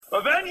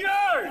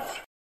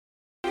Avengers!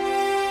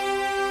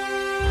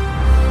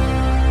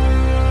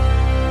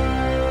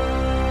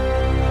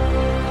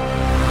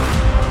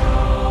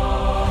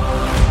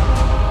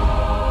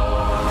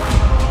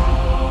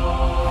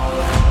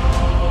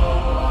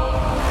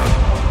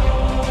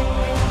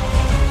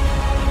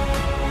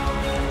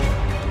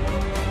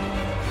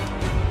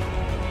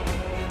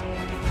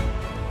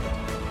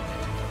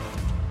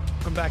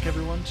 Welcome back,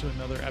 everyone, to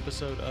another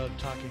episode of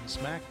Talking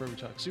Smack, where we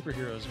talk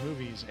superheroes,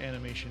 movies,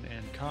 animation,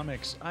 and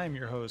comics. I'm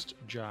your host,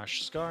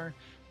 Josh Scar,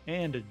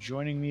 and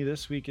joining me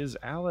this week is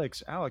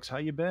Alex. Alex, how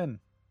you been?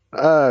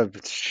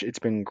 It's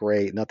been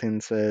great.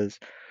 Nothing says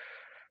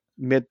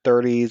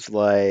mid-30s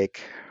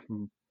like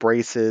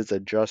braces,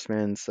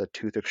 adjustments, a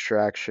tooth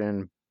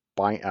extraction,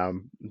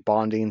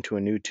 bonding to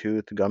a new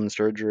tooth, gum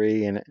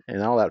surgery, and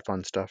all that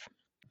fun stuff.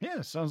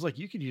 Yeah, sounds like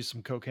you could use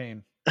some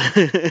cocaine.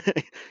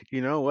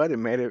 You know what? It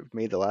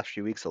made the last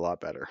few weeks a lot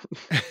better.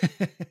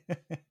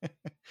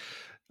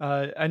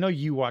 I know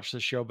you watch the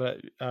show, but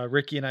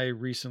Ricky and I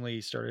recently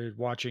started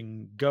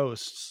watching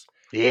Ghosts.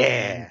 And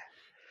Yeah.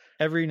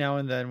 every now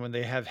and then, when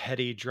they have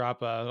Hetty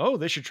drop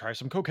they should try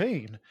some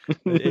cocaine.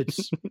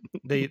 It's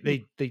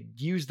they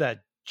use that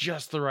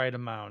just the right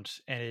amount,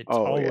 and it's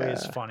Oh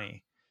always yeah.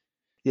 funny.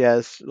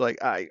 Yes,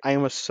 like I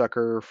am a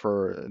sucker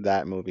for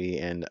that movie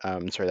and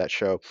that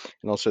show,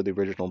 and also the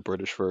original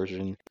British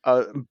version.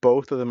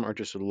 Both of them are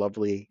just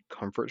lovely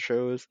comfort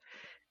shows.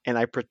 And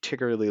I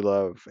particularly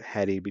love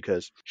Hetty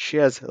because she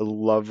has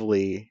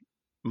lovely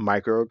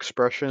micro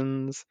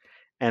expressions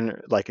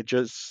and like it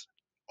just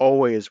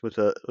always with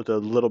a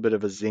little bit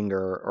of a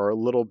zinger or a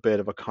little bit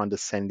of a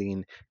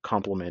condescending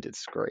compliment.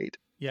 It's great.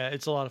 Yeah,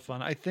 it's a lot of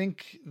fun. I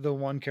think the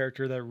one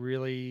character that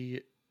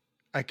really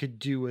I could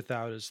do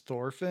without is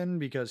Thorfinn,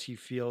 because he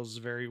feels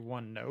very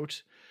one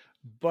note,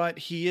 but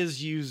he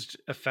is used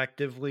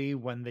effectively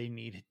when they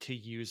need to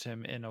use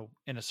him in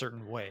a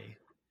certain way.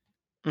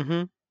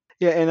 Hmm.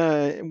 Yeah,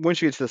 and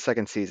once you get to the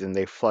second season,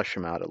 they flush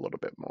him out a little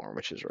bit more,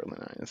 which is really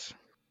nice.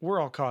 We're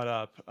all caught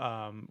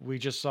up. We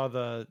just saw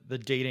the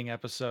dating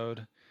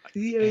episode,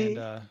 and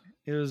Yay.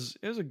 it was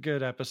a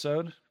good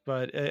episode,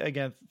 but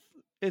again,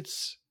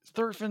 it's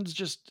Thorfinn's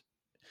just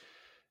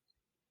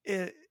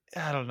it.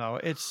 I don't know.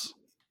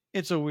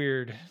 It's a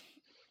weird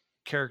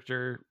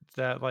character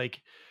that,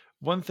 like,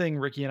 one thing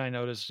Ricky and I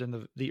noticed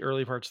in the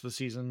early parts of the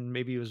season,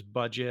 maybe it was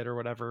budget or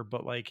whatever,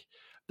 but like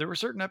there were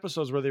certain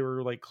episodes where they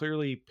were like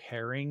clearly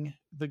pairing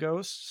the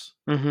ghosts,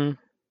 Hmm.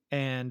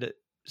 and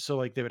so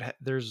like they would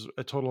there's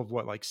a total of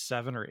what, like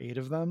 7 or 8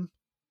 of them.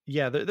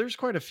 Yeah, there's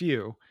quite a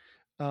few.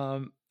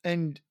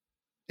 And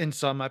in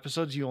some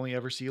episodes you only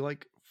ever see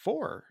like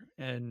 4,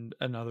 and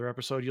another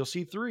episode you'll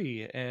see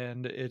 3,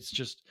 and it's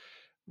just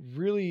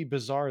really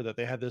bizarre that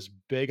they had this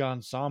big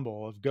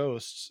ensemble of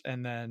ghosts,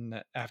 and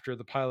then after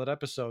the pilot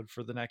episode,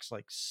 for the next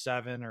like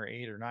 7 or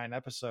 8 or 9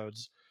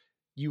 episodes,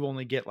 you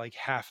only get like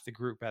half the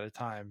group at a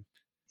time.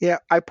 Yeah,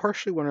 I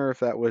partially wonder if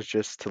that was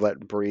just to let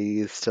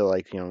breathe to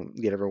like,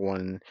 get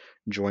everyone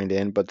joined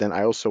in, but then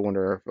I also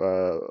wonder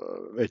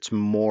if it's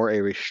more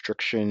a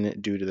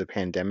restriction due to the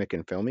pandemic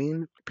and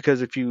filming.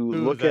 Because if you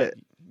Ooh, look that at,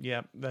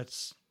 yeah,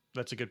 that's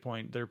a good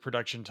point. Their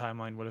production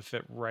timeline would have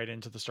fit right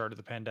into the start of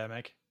the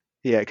pandemic.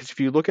 yeah, because if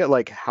you look at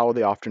like how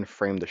they often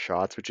frame the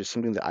shots, which is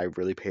something that I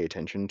really pay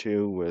attention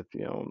to with,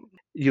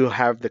 you'll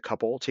have the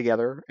couple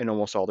together in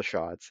almost all the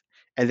shots,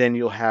 and then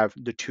you'll have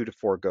the 2 to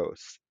 4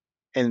 ghosts.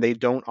 And they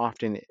don't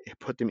often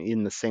put them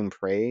in the same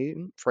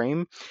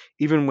frame,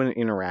 even when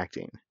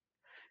interacting.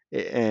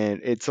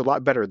 And it's a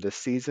lot better this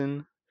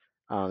season.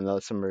 Now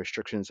that some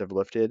restrictions have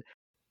lifted.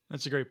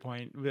 That's a great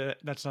point.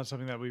 That's not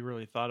something that we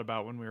really thought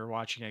about when we were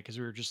watching it, because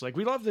we were just like,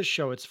 we love this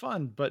show, it's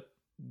fun, but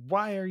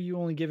why are you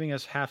only giving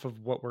us half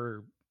of what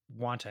we're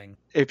wanting?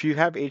 If you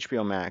have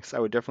HBO Max, I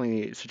would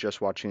definitely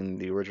suggest watching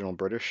the original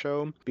British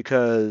show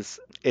because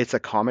it's a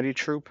comedy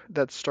troupe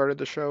that started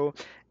the show,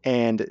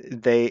 and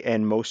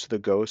most of the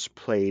ghosts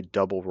play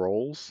double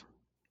roles.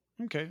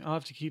 Okay, I'll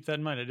have to keep that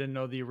in mind. I didn't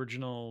know the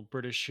original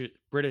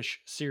British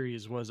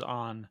series was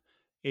on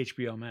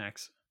HBO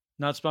Max.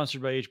 Not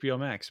sponsored by HBO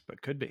Max,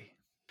 but could be.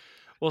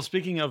 Well,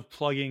 speaking of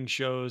plugging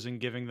shows and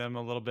giving them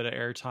a little bit of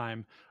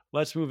airtime,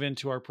 let's move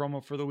into our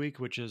promo for the week,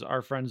 which is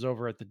our friends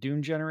over at the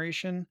Doom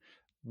Generation.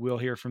 We'll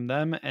hear from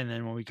them, and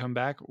then when we come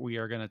back, we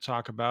are going to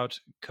talk about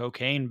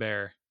Cocaine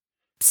Bear.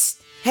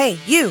 Psst. Hey,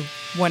 you!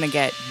 Want to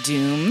get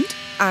doomed?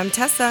 I'm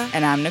Tessa.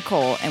 And I'm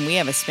Nicole, and we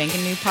have a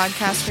spanking new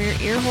podcast for your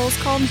ear holes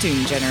called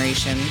Doom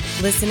Generation.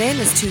 Listen in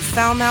as 2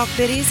 foul-mouthed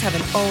biddies have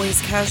an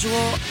always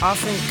casual,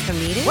 often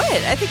comedic... What?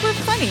 I think we're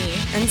funny.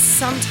 ...and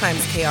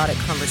sometimes chaotic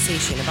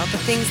conversation about the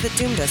things that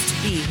doomed us to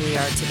be who we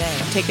are today.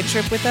 Take a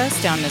trip with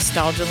us down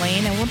nostalgia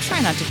lane, and we'll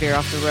try not to veer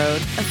off the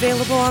road.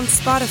 Available on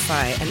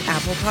Spotify and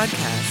Apple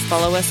Podcasts.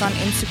 Follow us on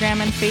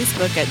Instagram and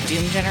Facebook at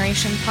Doom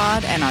Generation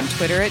Pod, and on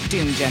Twitter at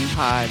Doomgen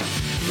Pod.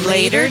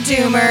 Later,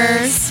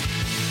 Doomers!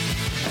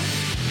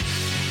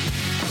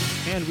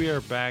 And we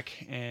are back,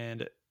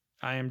 and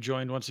I am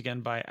joined once again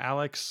by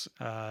Alex.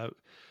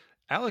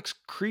 Alex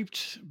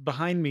creeped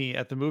behind me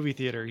at the movie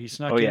theater. He Oh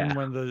snuck yeah. in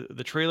when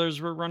the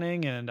trailers were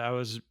running, and I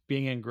was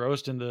being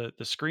engrossed in the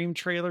Scream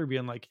trailer,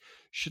 being like,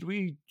 should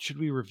we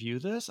review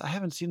this? I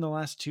haven't seen the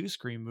last two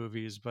Scream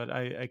movies, but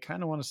I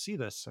kind of want to see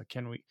this. So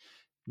can we?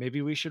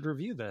 Maybe we should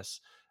review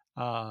this.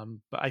 But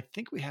I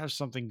think we have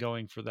something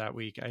going for that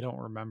week. I don't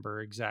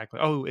remember exactly.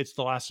 Oh, it's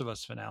the Last of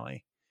Us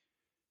finale.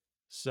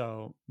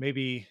 So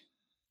maybe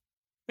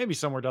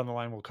somewhere down the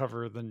line we'll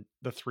cover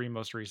the three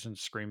most recent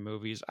Scream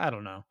movies. I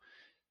don't know.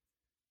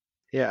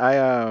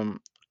 Yeah,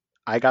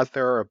 I got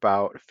there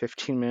about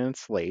 15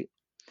 minutes late.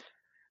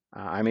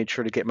 I made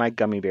sure to get my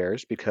gummy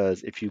bears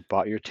because if you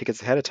bought your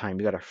tickets ahead of time,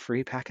 you got a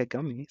free pack of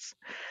gummies.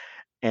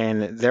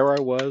 And there I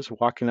was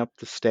walking up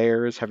the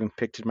stairs, having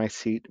picked my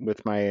seat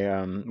with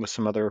my with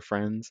some other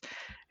friends,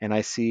 and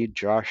I see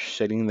Josh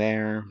sitting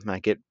there. And I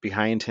get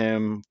behind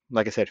him,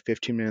 like I said,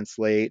 15 minutes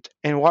late,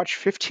 and watch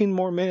 15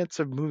 more minutes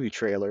of movie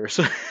trailers.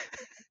 It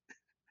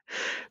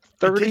did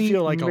 30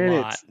 feel like a lot.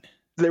 minutes.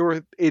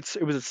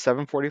 It was a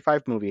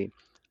 7:45 movie.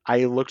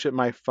 I looked at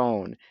my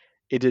phone.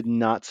 It did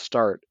not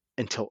start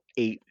until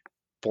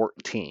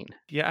 8:14.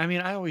 Yeah, I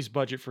mean, I always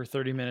budget for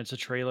 30 minutes of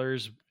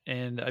trailers,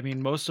 and I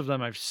mean, most of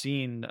them I've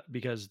seen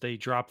because they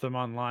drop them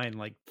online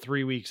like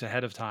 3 weeks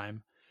ahead of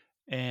time.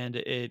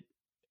 And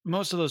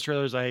most of those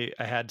trailers I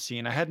had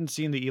seen. I hadn't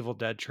seen the Evil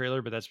Dead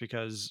trailer, but that's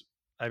because,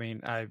 I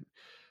mean,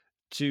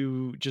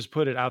 to just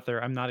put it out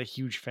there, I'm not a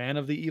huge fan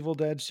of the Evil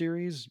Dead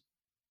series.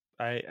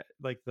 I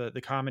like the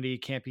comedy,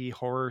 campy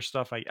horror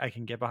stuff I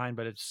can get behind,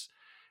 but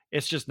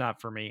it's just not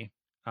for me.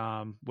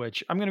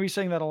 Which I'm gonna be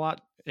saying that a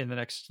lot in the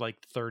next like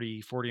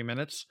 30-40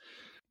 minutes.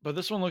 But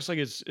this one looks like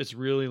it's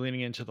really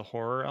leaning into the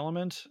horror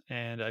element,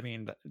 and I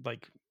mean,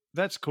 like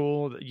that's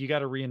cool. You got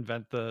to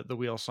reinvent the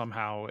wheel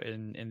somehow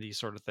in these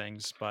sort of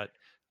things. But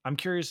I'm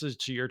curious as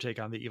to your take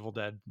on the Evil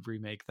Dead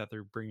remake that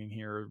they're bringing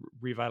here,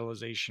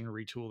 revitalization,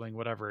 retooling,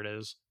 whatever it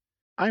is.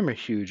 I'm a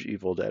huge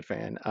Evil Dead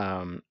fan.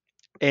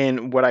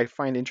 And what I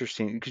find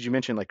interesting, because you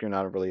mentioned like you're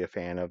not really a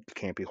fan of the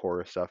campy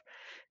horror stuff,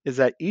 is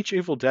that each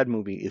Evil Dead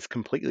movie is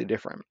completely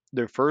different.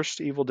 Their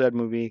first Evil Dead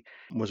movie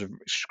was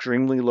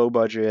extremely low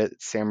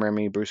budget. Sam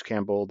Raimi, Bruce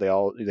Campbell,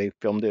 they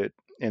filmed it,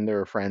 and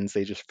their friends,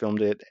 they just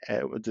filmed it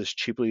as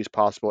cheaply as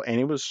possible, and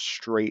it was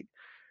straight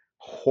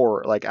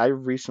horror. Like I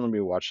recently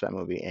rewatched that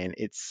movie and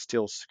it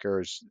still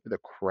scares the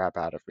crap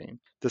out of me.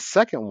 The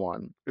second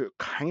one,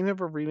 kind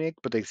of a remake,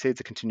 but they say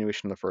it's a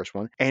continuation of the first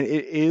one, and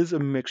it is a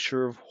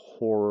mixture of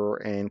horror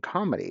and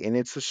comedy, and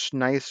it's this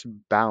nice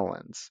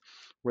balance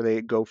where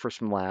they go for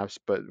some laughs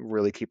but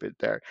really keep it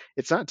there.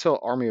 It's not until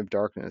Army of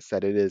Darkness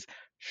that it is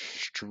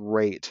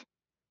straight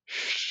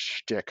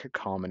shtick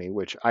comedy,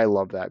 which I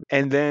love that.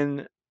 And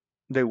then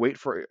they wait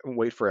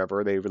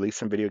forever. They release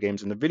some video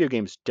games, and the video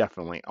games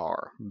definitely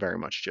are very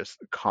much just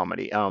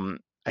comedy.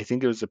 I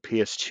think it was a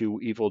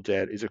PS2 Evil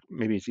Dead.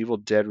 Maybe it's Evil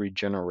Dead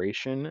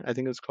Regeneration, I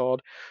think it's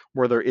called,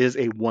 where there is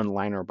a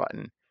one-liner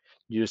button.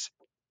 You just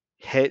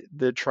hit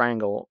the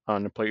triangle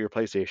on your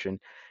PlayStation,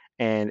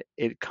 and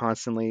it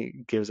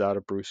constantly gives out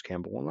a Bruce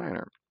Campbell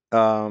one-liner.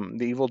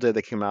 The Evil Dead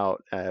that came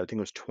out, I think it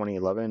was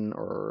 2011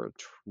 or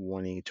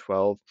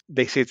 2012.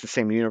 They say it's the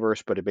same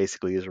universe, but it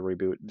basically is a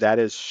reboot. That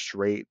is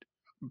straight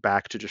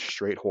back to just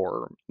straight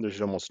horror. There's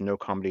almost no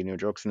comedy, no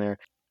jokes in there.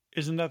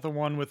 Isn't that the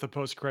one with the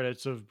post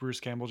credits of Bruce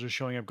Campbell just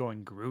showing up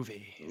going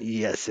groovy?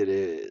 Yes, it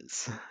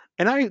is.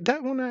 And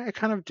that one I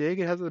kind of dig.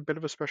 It has a bit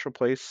of a special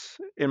place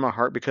in my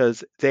heart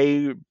because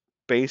they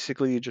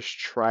basically just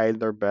tried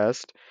their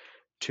best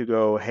to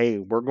go, hey,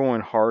 we're going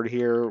hard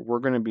here. We're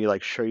going to be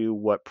like, show you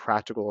what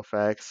practical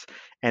effects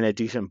and a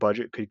decent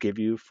budget could give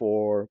you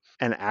for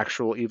an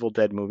actual Evil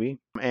Dead movie.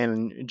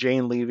 And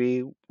Jane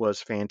Levy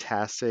was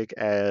fantastic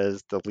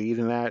as the lead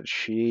in that.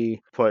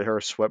 She put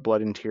her sweat,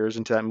 blood, and tears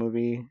into that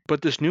movie.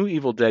 But this new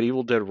Evil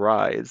Dead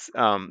Rise,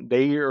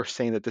 they are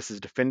saying that this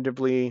is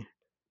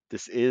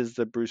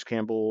the Bruce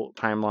Campbell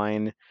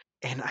timeline.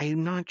 And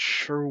I'm not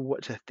sure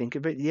what to think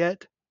of it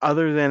yet,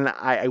 other than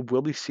I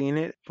will be seeing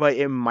it, but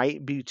it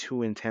might be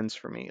too intense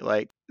for me.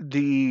 Like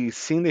the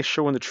scene they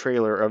show in the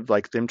trailer of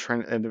like them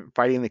trying and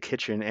fighting in the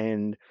kitchen,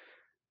 and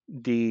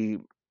the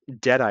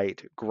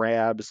Deadite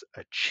grabs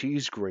a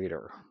cheese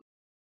grater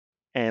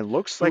and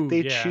looks like Ooh,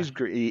 they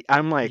yeah,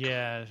 I'm like,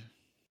 yeah.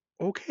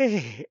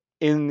 okay.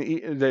 In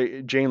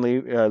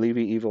the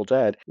Levy Evil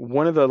Dead,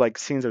 one of the like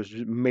scenes that was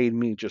made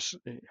me just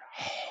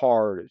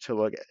hard to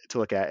look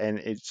at, and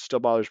it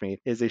still bothers me,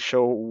 is they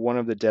show one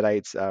of the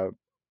Deadites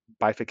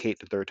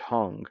bifurcate their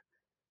tongue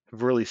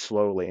really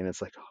slowly, and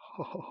it's like,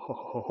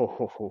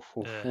 Ugh.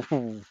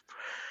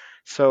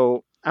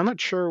 so I'm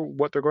not sure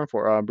what they're going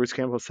for. Bruce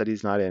Campbell said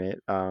he's not in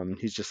it.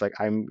 He's just like,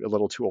 I'm a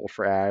little too old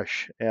for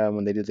Ash.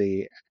 When they did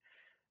the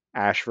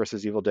Ash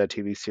versus Evil Dead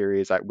TV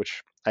series,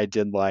 which I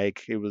did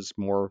like, it was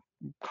more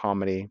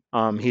comedy.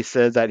 He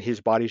said that his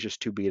body's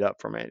just too beat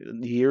up from it.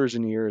 Years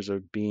and years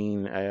of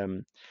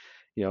being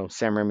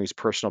Sam Raimi's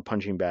personal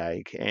punching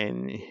bag,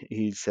 and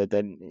he said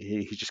that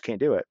he just can't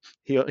do it.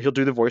 He'll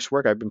do the voice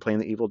work. I've been playing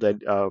the Evil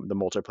Dead, the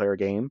multiplayer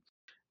game.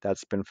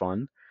 That's been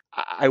fun.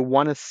 I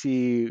want to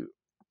see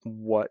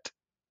what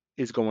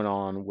is going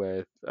on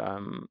with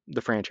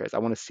the franchise. I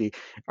want to see,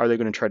 are they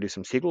going to try to do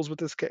some sequels with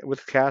this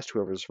with the cast,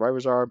 whoever the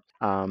survivors are?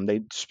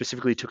 They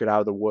specifically took it out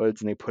of the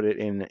woods and they put it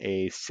in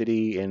a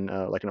city in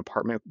like an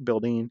apartment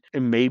building.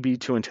 It may be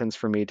too intense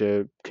for me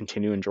to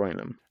continue enjoying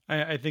them.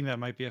 I think that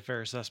might be a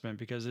fair assessment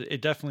because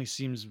it definitely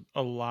seems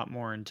a lot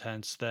more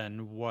intense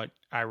than what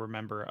I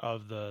remember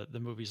of the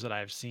movies that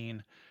I've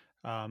seen.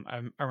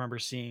 I remember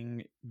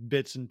seeing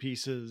bits and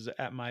pieces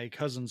at my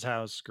cousin's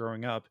house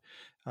growing up.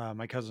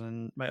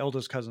 My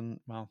oldest cousin,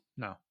 well,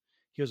 no,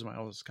 he was my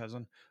oldest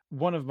cousin.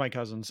 One of my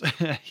cousins,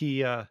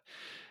 he uh,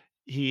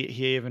 he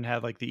even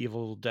had like the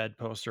Evil Dead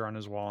poster on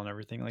his wall and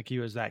everything. Like he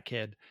was that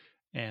kid,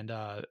 and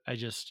I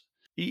just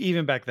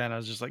even back then I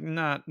was just like,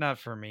 not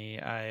for me.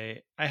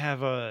 I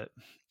have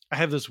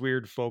this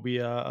weird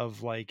phobia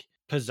of like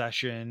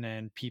possession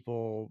and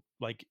people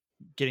like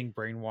getting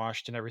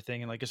brainwashed and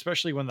everything, and like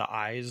especially when the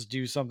eyes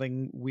do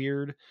something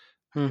weird,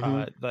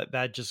 Hmm.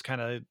 that just kind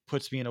of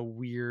puts me in a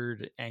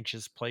weird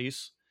anxious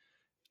place.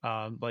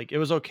 Like it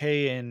was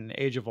okay in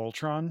Age of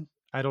Ultron.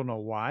 I don't know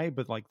why,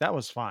 but like that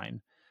was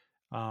fine.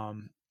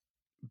 Um,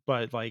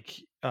 but like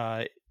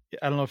I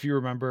don't know if you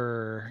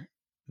remember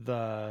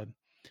the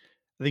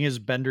I think it's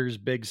Bender's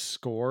Big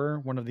Score,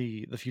 one of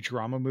the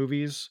Futurama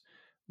movies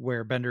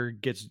where Bender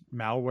gets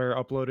malware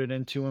uploaded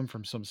into him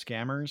from some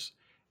scammers,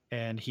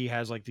 and he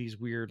has like these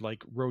weird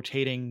like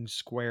rotating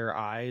square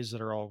eyes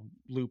that are all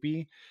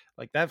loopy.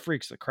 Like that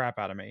freaks the crap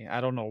out of me.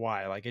 I don't know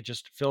why. Like it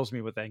just fills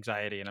me with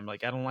anxiety and I'm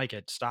like I don't like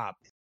it. Stop.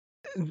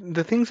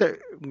 The things that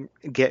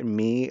get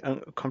me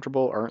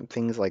uncomfortable aren't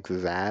things like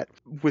that.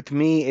 With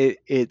me,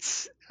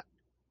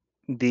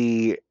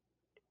 the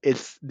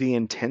it's the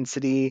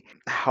intensity,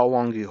 how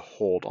long you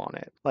hold on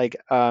it. Like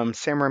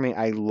Sam Raimi,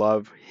 I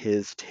love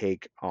his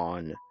take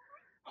on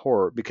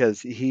horror because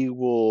he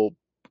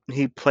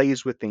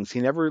plays with things.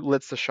 He never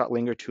lets the shot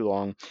linger too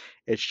long.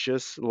 It's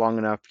just long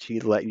enough to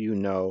let you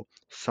know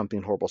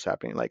something horrible's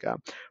happening. Like a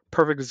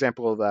perfect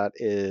example of that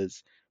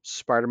is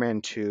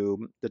Spider-Man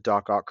 2, the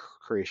Doc Ock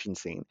creation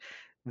scene.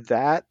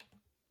 That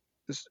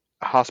The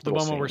hospital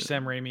moment where scene.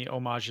 Sam Raimi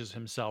homages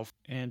himself.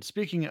 And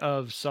speaking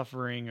of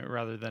suffering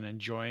rather than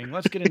enjoying,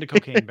 let's get into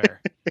Cocaine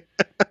Bear.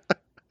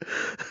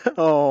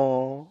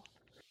 Oh.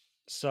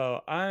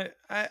 So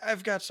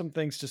I've got some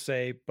things to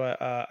say,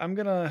 but I'm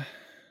gonna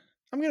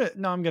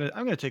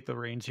take the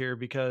reins here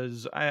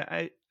because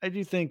I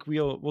do think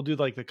we'll do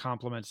like the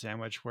compliment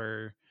sandwich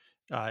where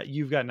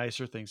you've got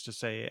nicer things to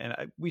say,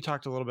 and we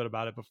talked a little bit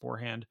about it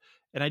beforehand,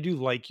 and I do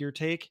like your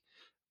take,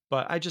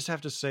 but I just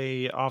have to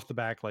say off the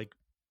back, like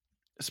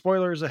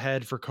spoilers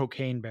ahead for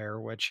Cocaine Bear,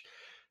 which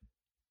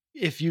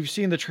if you've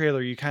seen the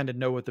trailer, you kind of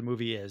know what the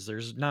movie is.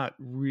 There's not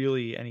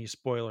really any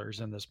spoilers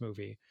in this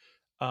movie.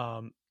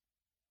 Um,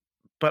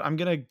 but I'm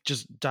gonna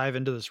just dive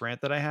into this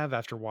rant that I have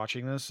after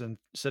watching this and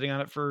sitting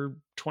on it for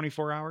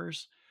 24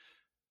 hours.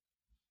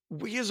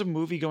 We as a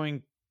movie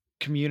going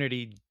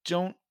community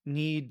don't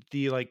need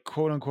the like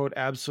quote unquote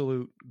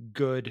absolute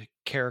good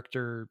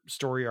character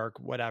story arc,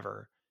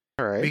 whatever.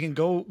 All right. We can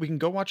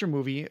go watch a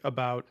movie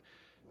about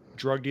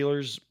drug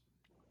dealers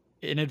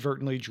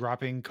inadvertently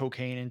dropping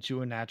cocaine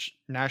into a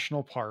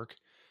national park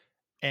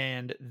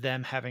and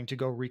them having to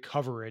go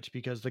recover it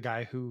because the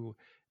guy who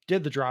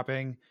did the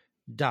dropping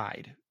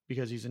died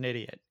because he's an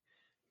idiot.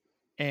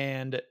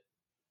 And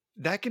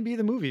that can be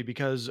the movie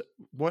because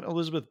what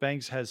Elizabeth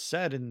Banks has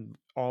said in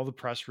all the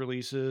press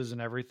releases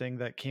and everything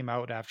that came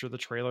out after the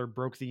trailer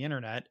broke the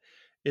internet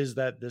is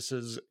that this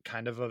is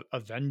kind of a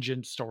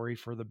vengeance story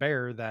for the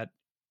bear, that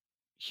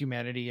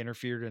humanity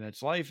interfered in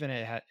its life and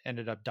it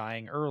ended up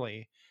dying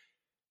early.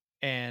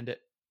 And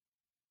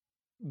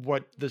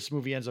what this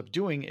movie ends up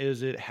doing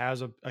is it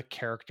has a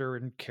character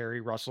in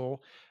Carrie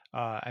Russell.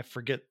 I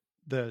forget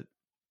the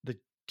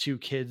two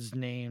kids'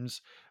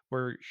 names,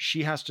 where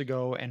she has to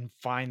go and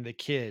find the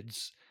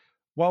kids.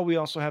 While we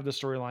also have the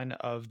storyline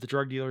of the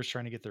drug dealers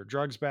trying to get their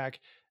drugs back,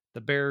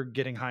 the bear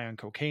getting high on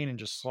cocaine and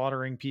just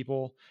slaughtering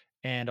people,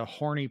 and a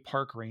horny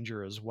park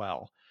ranger as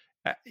well.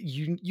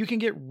 You can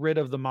get rid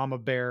of the mama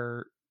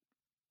bear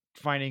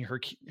finding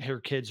her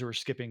kids who are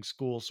skipping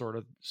school sort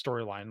of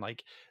storyline,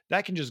 like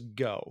that can just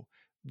go.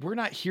 We're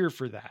not here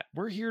for that.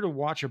 We're here to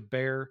watch a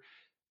bear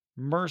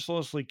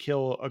mercilessly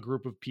kill a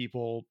group of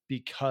people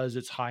because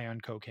it's high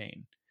on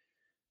cocaine.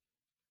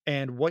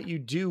 And what you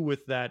do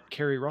with that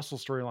Carrie Russell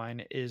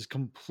storyline is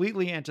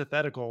completely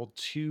antithetical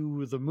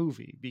to the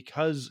movie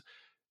because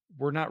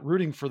we're not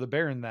rooting for the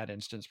bear in that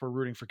instance. We're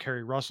rooting for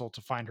Carrie Russell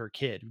to find her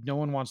kid. No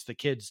one wants the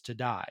kids to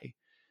die.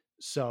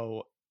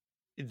 So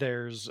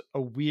there's a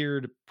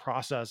weird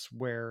process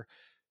where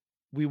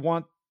we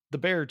want the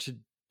bear to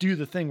do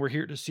the thing we're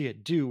here to see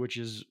it do, which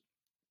is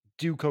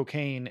do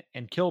cocaine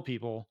and kill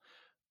people,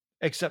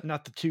 except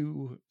not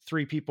the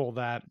three people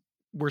that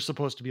we're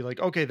supposed to be like,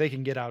 okay, they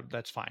can get out.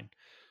 That's fine.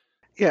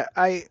 Yeah,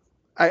 I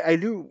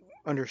do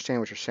understand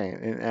what you're saying,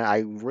 and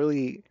I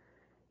really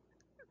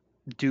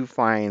do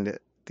find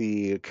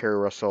the Carrie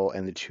Russell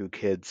and the two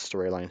kids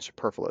storyline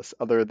superfluous,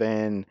 other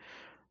than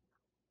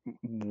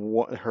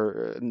what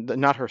her,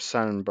 not her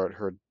son, but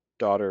her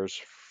daughter's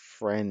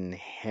friend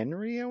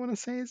Henry, I want to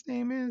say his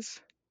name is.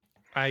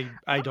 I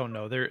don't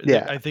know.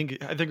 Yeah, I think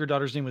her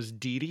daughter's name was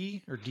Dee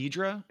Dee or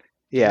Deidre.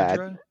 yeah,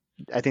 Deirdre.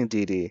 I think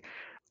Dee Dee.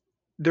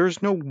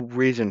 There's no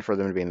reason for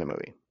them to be in the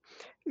movie.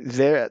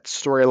 Their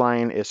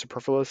storyline is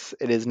superfluous.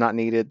 It is not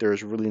needed.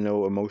 There's really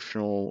no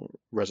emotional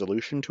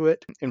resolution to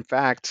it. In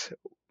fact,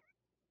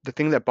 the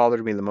thing that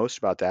bothered me the most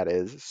about that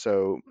is,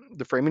 so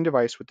the framing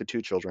device with the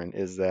two children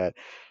is that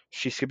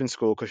she's skipping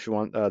school because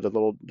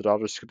the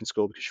daughter's skipping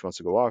school because she wants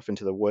to go off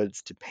into the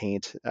woods to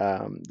paint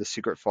the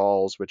secret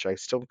falls, which I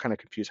still kind of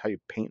confuse how you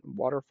paint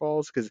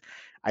waterfalls because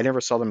I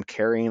never saw them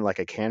carrying like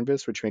a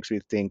canvas, which makes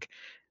me think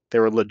they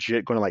were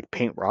legit going to like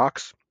paint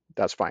rocks.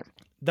 That's fine.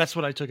 That's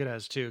what I took it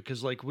as too,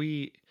 because like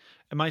we,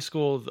 in my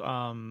school,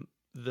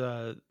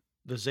 the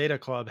Zeta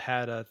Club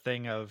had a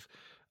thing of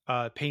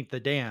paint the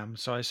dam.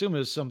 So I assume it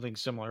was something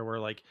similar, where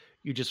like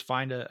you just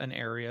find an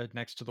area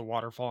next to the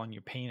waterfall and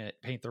you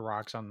paint the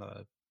rocks on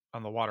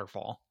the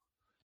waterfall.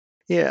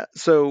 Yeah,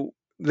 so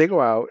they go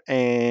out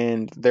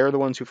and they're the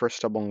ones who first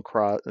stumble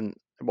across, and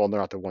well, they're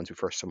not the ones who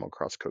first stumble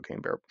across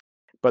Cocaine Bear,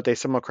 but they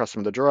stumble across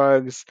some of the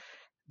drugs.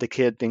 The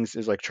kid thinks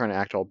is like trying to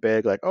act all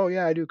big, like, oh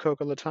yeah, I do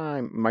coke all the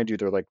time. Mind you,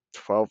 they're like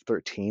 12,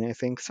 13, I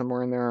think,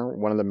 somewhere in there.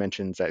 One of them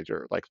mentions that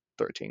they're like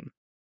 13.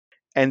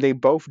 And they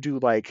both do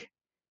like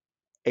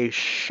a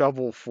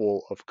shovel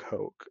full of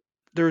coke.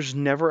 There's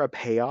never a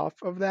payoff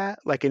of that.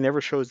 Like it never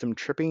shows them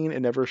tripping.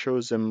 It never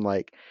shows them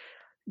like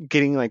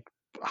getting like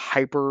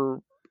hyper,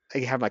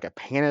 like have like a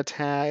panic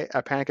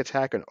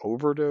attack, an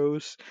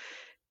overdose.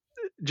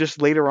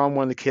 Just later on,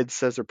 one of the kids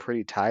says they're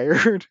pretty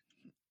tired.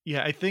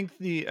 Yeah, I think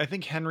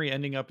Henry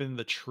ending up in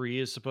the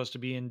tree is supposed to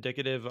be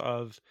indicative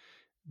of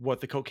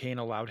what the cocaine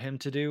allowed him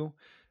to do.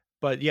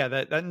 But yeah,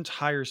 that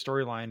entire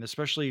storyline,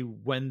 especially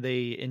when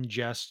they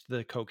ingest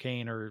the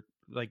cocaine or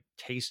like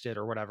taste it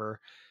or whatever,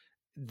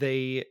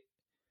 they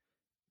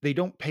they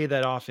don't pay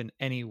that off in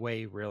any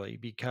way really,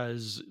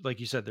 because like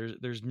you said,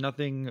 there's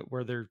nothing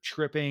where they're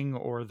tripping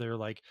or they're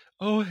like,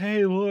 oh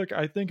hey look,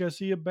 I think I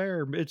see a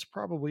bear, it's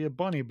probably a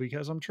bunny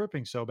because I'm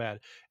tripping so bad.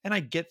 And I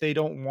get they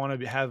don't want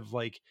to have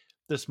like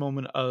this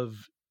moment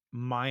of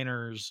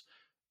minors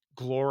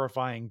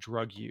glorifying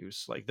drug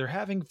use, like they're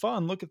having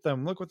fun, look at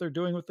them, look what they're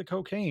doing with the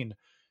cocaine.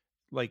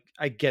 Like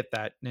I get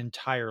that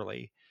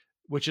entirely,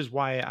 which is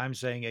why I'm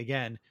saying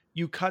again,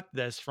 you cut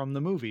this from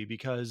the movie,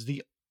 because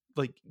the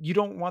like you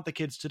don't want the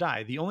kids to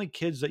die. The only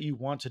kids that you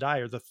want to die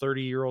are the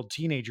 30-year-old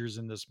teenagers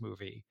in this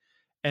movie.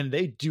 And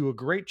they do a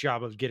great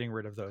job of getting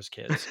rid of those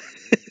kids.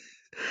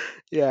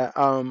 Yeah,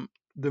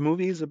 the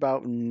movie is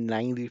about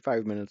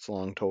 95 minutes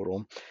long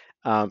total.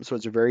 So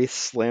it's very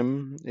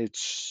slim.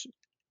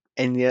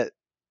 And yet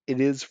it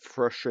is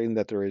frustrating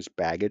that there is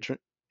baggage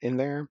in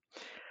there.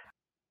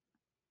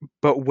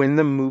 But when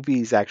the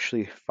movie's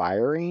actually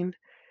firing,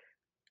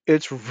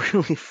 it's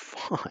really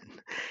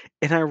fun,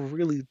 and I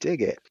really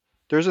dig it.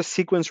 There's a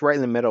sequence right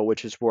in the middle,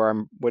 which is what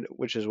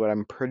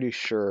I'm pretty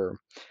sure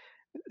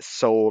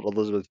sold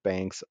Elizabeth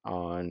Banks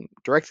on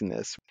directing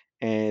this.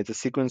 And it's a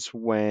sequence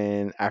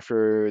when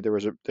after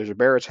there's a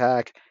bear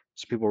attack,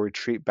 so people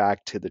retreat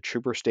back to the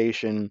trooper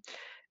station,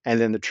 and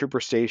then the trooper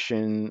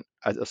station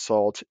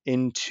assault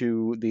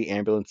into the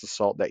ambulance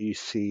assault that you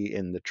see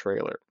in the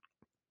trailer.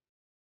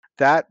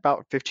 That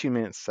about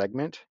 15-minute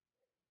segment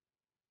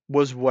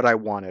was what I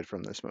wanted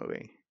from this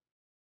movie.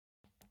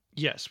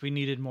 Yes, we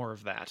needed more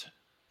of that.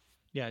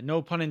 Yeah,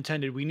 no pun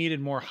intended. We needed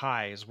more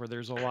highs where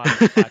there's a lot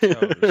of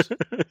plateaus.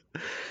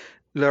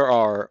 There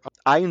are.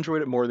 I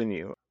enjoyed it more than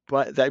you.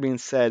 But that being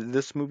said,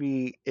 this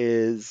movie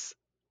is,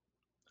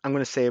 I'm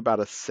going to say, about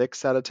a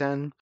 6 out of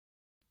 10.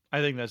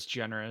 I think that's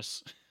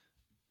generous.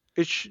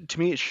 To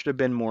me, it should have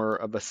been more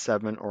of a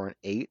 7 or an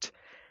 8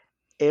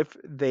 if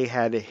they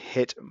had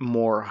hit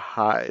more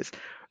highs.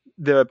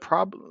 The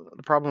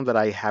problem that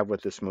I have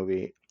with this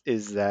movie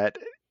is that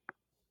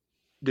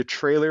the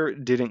trailer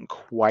didn't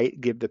quite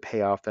give the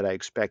payoff that I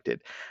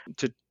expected.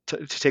 To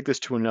take this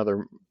to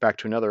another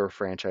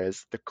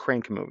franchise, the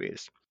Crank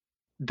movies.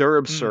 They're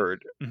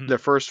absurd. Mm-hmm. The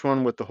first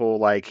one with the whole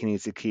like he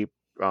needs to keep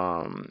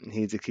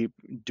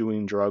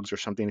doing drugs or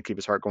something to keep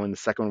his heart going. The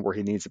second one where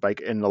he needs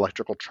like an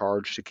electrical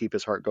charge to keep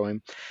his heart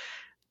going.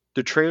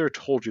 The trailer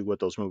told you what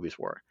those movies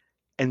were,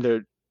 and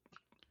the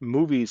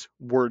movies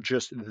were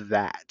just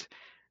that.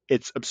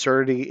 It's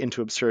absurdity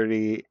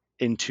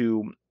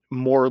into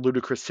more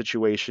ludicrous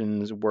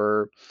situations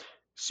where,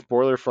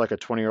 spoiler for like a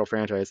 20-year-old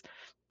franchise,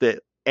 the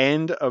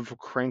end of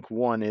Crank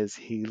 1 is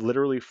he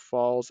literally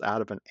falls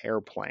out of an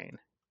airplane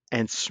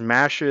and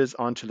smashes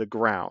onto the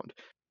ground.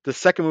 The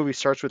second movie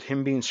starts with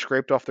him being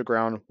scraped off the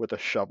ground with a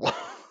shovel.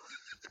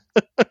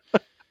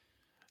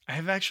 I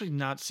have actually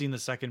not seen the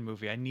second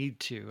movie. I need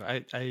to.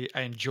 I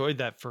enjoyed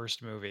that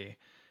first movie,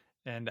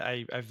 and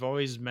I've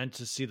always meant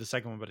to see the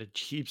second one, but it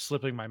keeps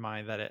slipping my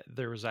mind that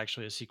there was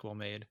actually a sequel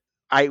made.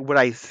 What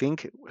I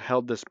think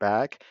held this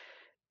back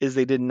is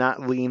they did not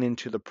lean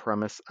into the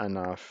premise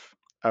enough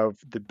of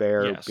the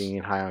bear Yes.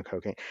 being high on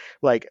cocaine.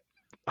 Like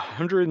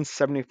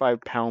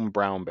 175-pound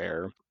brown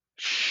bear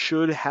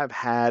should have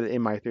had,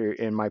 in my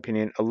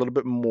opinion, a little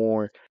bit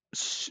more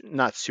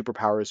not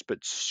superpowers,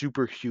 but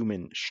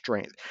superhuman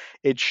strength.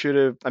 It should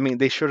have. I mean,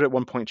 they showed it at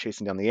one point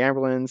chasing down the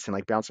ambulance and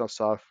like bouncing off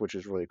stuff, which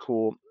is really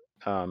cool.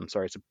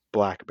 Sorry, it's a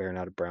black bear,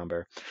 not a brown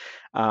bear.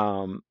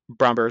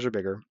 Brown bears are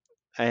bigger,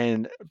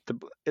 and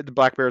the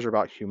black bears are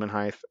about human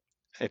height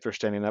if they're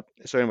standing up.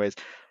 So, anyways,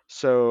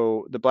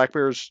 so the black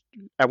bears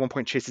at one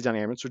point chases down the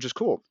ambulance, which is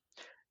cool.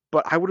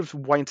 But I would have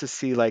wanted to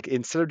see like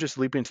instead of just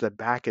leaping into the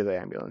back of the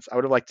ambulance, I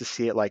would have liked to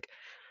see it like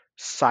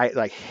side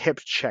like hip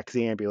check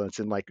the ambulance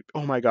and like,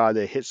 oh my god,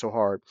 they hit so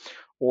hard.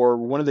 Or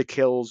one of the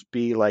kills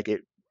be like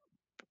it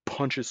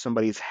punches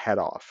somebody's head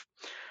off.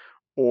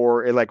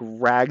 Or it like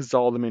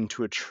ragdoll them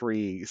into a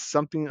tree.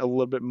 Something a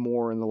little bit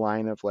more in the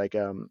line of like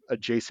a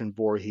Jason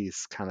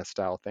Voorhees kind of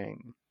style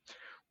thing.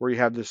 Where you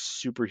have this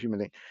superhuman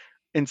thing.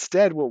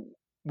 Instead, well,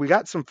 we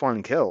got some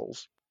fun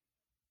kills.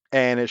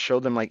 And it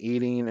showed them like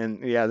eating,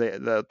 and yeah,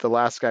 the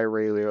last guy,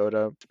 Ray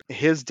Liotta,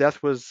 his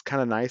death was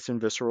kind of nice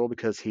and visceral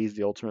because he's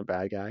the ultimate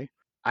bad guy.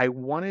 I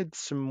wanted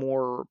some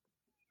more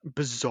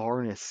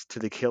bizarreness to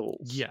the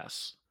kills.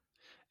 Yes.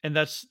 And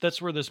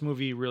that's where this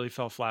movie really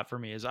fell flat for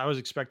me, is I was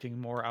expecting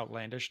more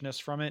outlandishness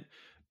from it,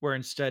 where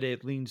instead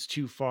it leans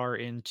too far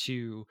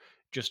into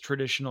just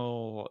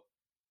traditional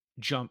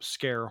jump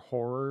scare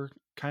horror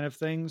kind of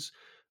things,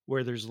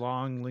 where there's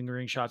long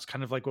lingering shots,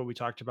 kind of like what we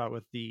talked about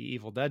with the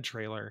Evil Dead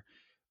trailer,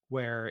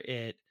 where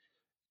it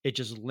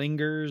just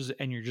lingers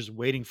and you're just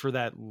waiting for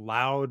that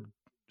loud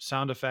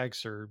sound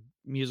effects or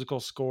musical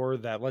score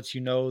that lets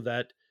you know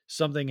that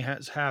something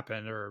has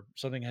happened or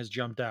something has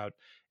jumped out.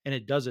 And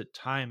it does it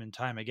time and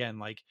time again.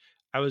 Like,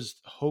 I was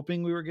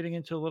hoping we were getting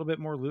into a little bit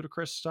more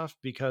ludicrous stuff,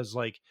 because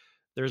like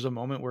there's a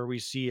moment where we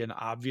see an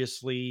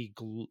obviously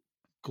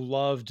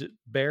gloved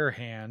bare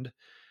hand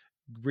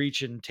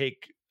reach and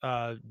take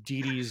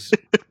Dee Dee's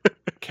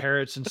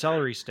carrots and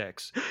celery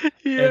sticks.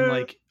 Yeah. And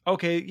like,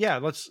 okay, yeah,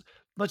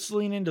 let's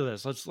lean into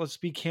this. Let's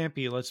be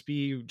campy. Let's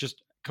be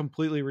just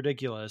completely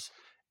ridiculous.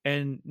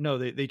 And no,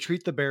 they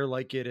treat the bear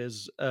like it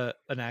is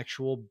an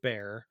actual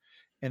bear,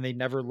 and they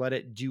never let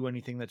it do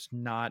anything that's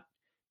not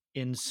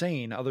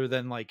insane, other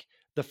than like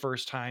the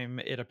first time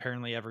it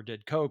apparently ever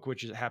did coke,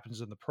 which happens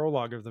in the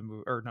prologue of the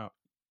movie, or no,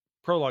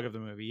 prologue of the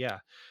movie, yeah,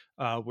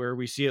 where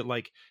we see it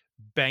like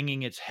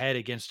banging its head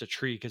against a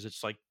tree because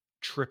it's like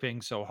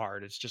tripping so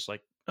hard. It's just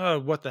like, oh,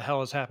 what the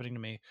hell is happening to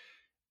me?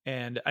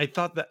 And I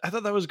thought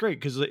that was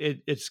great, because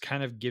it's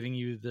kind of giving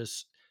you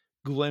this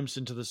glimpse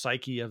into the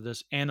psyche of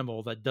this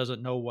animal that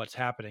doesn't know what's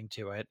happening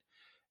to it.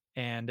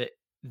 And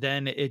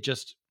then it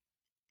just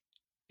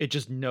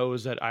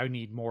knows that I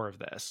need more of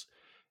this.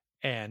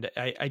 And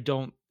I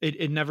don't,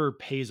 it never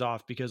pays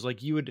off, because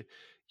like you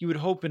would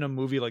hope in a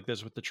movie like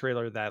this with the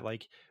trailer that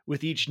like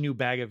with each new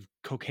bag of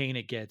cocaine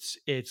it gets,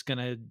 it's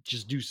gonna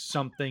just do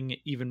something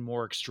even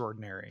more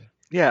extraordinary.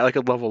 Yeah, like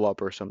a level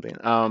up or something.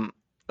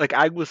 Like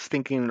I was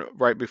thinking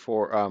right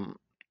before.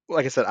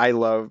 Like I said, I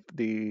love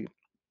the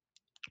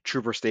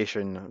Trooper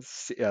Station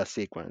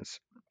sequence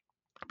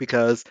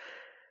because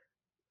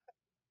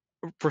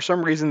for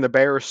some reason the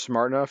bear is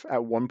smart enough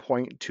at one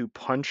point to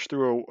punch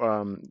through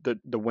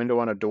the window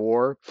on a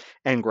door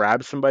and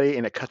grab somebody,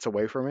 and it cuts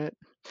away from it.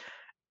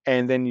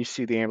 And then you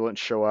see the ambulance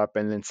show up,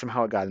 and then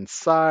somehow it got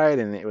inside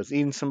and it was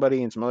eating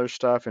somebody and some other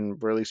stuff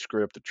and really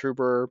screwed up the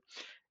trooper.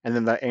 And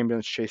then the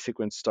ambulance chase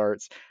sequence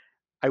starts.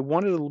 I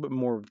wanted a little bit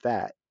more of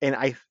that. And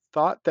I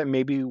thought that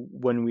maybe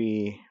when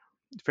we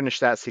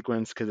finished that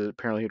sequence, because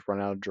apparently he'd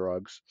run out of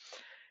drugs,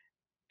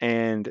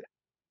 and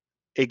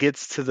it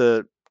gets to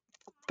the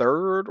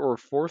third or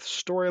fourth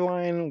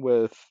storyline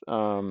with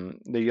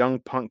the young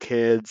punk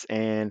kids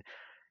and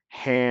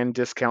hand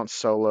discount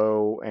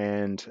Solo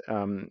and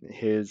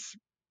his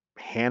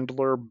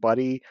handler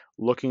buddy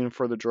looking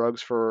for the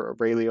drugs for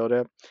Ray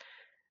Liotta,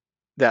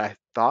 that I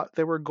thought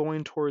they were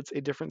going towards a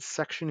different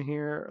section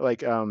here. Like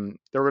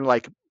they were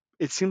like,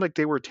 it seemed like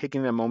they were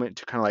taking a moment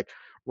to kind of like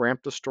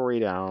ramp the story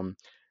down.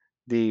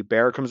 The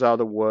bear comes out of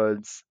the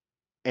woods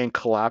and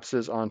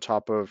collapses on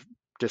top of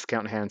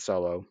discount Han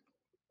Solo,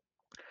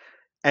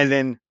 and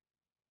then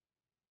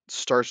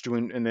starts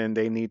doing, and then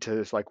they need to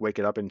just like wake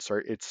it up and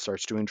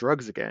starts doing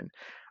drugs again.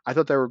 I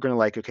thought they were going to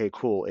like, okay,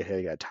 cool, it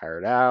had got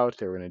tired out,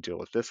 they were going to deal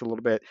with this a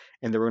little bit,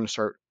 and they were going to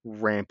start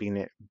ramping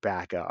it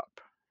back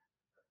up,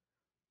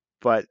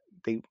 but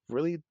they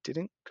really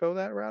didn't go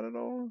that route at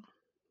all.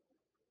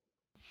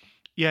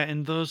 Yeah,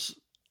 and the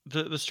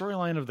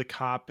storyline of the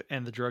cop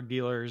and the drug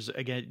dealers,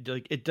 again,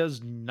 like it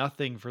does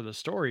nothing for the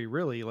story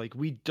really. Like,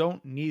 we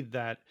don't need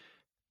that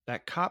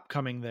cop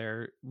coming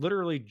there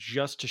literally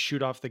just to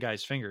shoot off the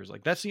guy's fingers.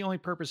 Like, that's the only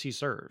purpose he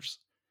serves.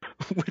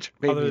 Which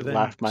made Other me than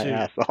laugh my to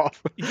ass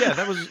off. Yeah,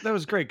 that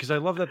was great, because I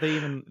love that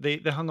they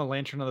hung a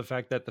lantern on the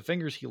fact that the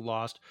fingers he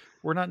lost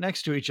were not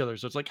next to each other.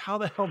 So it's like, how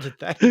the hell did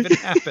that even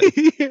happen?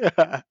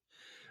 Yeah.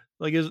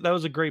 Like, that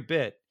was a great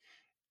bit.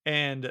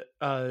 And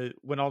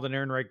when Alden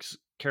Ehrenreich's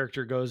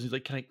character goes, he's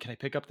like, can I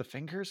pick up the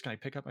fingers? Can I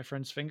pick up my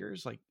friend's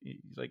fingers? Like, he's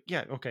like,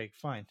 yeah, okay,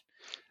 fine.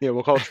 Yeah,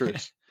 we'll call it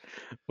truce.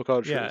 We'll call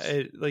it Yeah,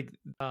 truce.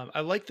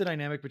 I like the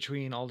dynamic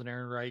between Alden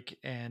Ehrenreich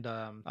and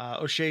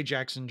O'Shea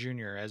Jackson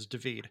Jr. as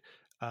David.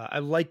 I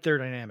liked their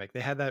dynamic. They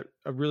had a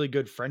really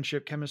good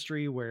friendship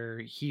chemistry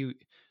where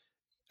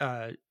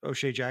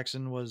O'Shea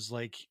Jackson was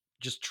like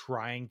just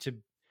trying to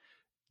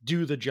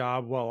do the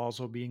job while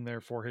also being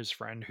there for his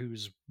friend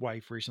whose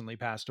wife recently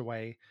passed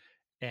away.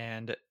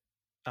 And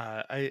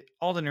I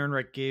Alden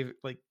Ehrenreich gave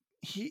like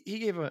he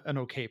gave an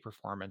okay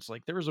performance.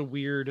 Like there was a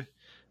weird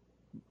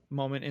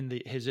moment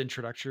in his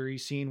introductory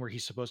scene where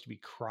he's supposed to be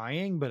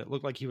crying, but it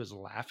looked like he was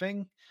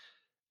laughing.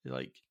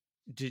 Like,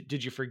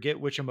 did you forget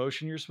which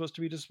emotion you're supposed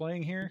to be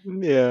displaying here?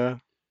 Yeah.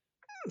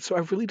 So I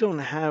really don't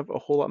have a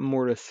whole lot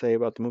more to say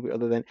about the movie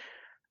other than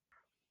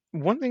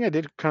one thing I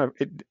did kind of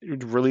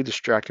it really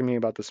distracted me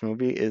about this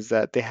movie is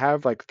that they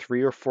have like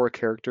 3 or 4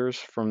 characters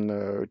from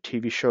the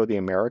TV show The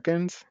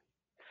Americans.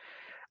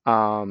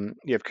 You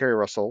have Carrie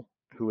Russell,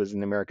 who is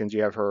in The Americans.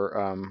 You have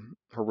her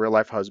real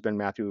life husband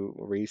Matthew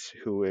Reese,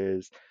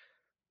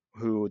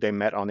 who they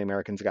met on The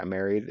Americans, got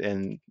married,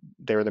 and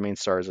they were the main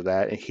stars of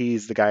that. And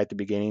he's the guy at the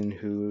beginning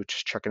who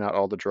just chucking out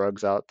all the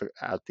drugs out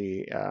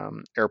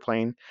the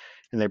airplane,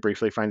 and they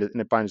briefly find it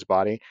and find his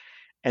body.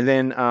 And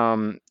then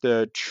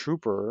the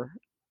trooper,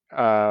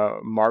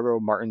 Margot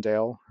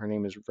Martindale, her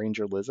name is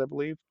Ranger Liz, I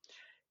believe.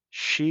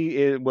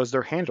 Was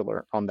their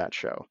handler on that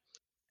show,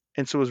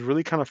 and so it was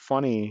really kind of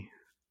funny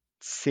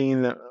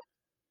seeing that.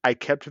 I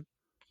kept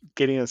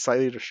getting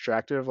slightly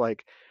distracted of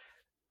like,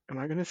 am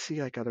I going to see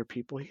like other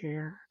people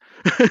here?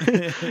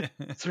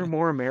 Is there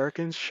more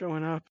Americans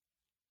showing up?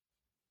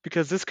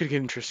 Because this could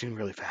get interesting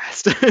really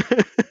fast.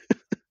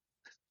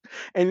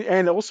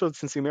 And also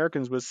since The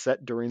Americans was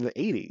set during the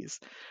 80s,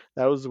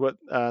 that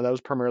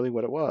was primarily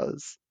what it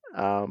was,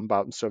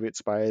 about Soviet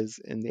spies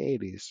in the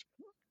 80s.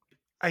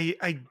 I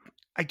I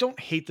I don't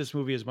hate this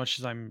movie as much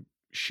as I'm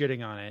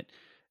shitting on it,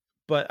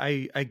 but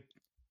I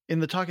in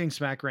the Talking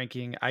Smack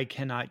ranking, I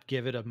cannot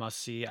give it a must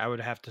see. I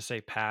would have to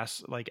say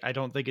pass. Like I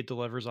don't think it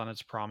delivers on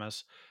its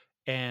promise.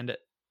 And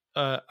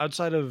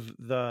outside of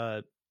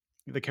the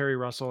Kerry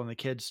Russell and the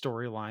kid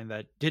storyline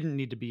that didn't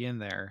need to be in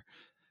there,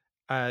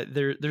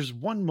 there's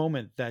one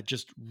moment that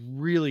just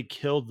really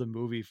killed the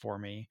movie for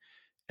me,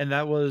 and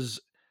that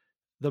was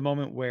the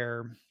moment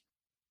where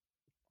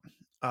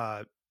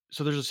uh,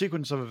 so there's a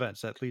sequence of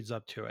events that leads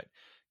up to it.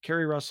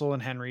 Kerry Russell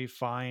and Henry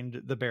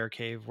find the bear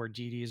cave where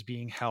Dee Dee is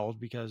being held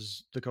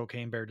because the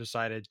cocaine bear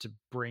decided to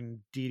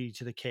bring Dee Dee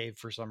to the cave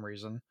for some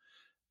reason.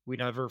 We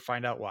never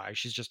find out why.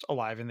 She's just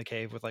alive in the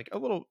cave with like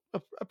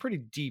a pretty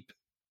deep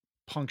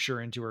puncture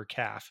into her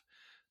calf,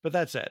 but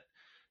that's it.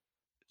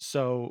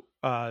 So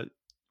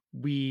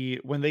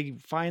we when they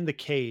find the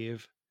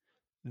cave,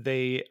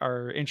 they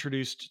are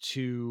introduced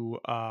to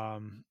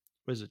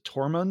was it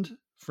Tormund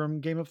from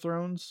Game of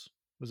Thrones?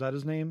 Was that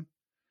his name?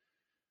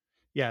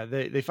 Yeah,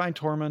 they find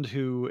Tormund,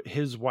 who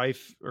his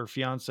wife or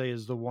fiance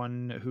is the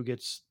one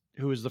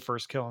who is the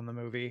first kill in the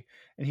movie,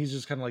 and he's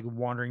just kind of like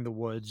wandering the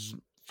woods,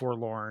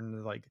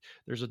 forlorn, like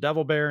there's a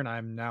devil bear, and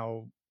I'm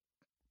now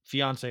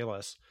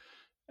fiance-less.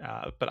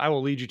 But I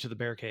will lead you to the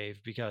bear cave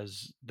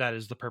because that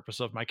is the purpose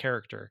of my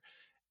character.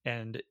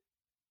 And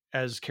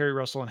as Kerry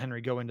Russell and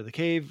Henry go into the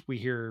cave, we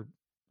hear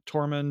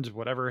Tormund,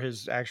 whatever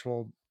his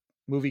actual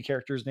movie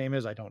character's name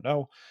is, I don't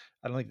know.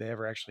 I don't think they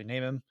ever actually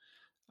name him.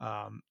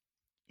 Um,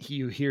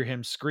 you hear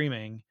him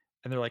screaming,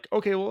 and they're like,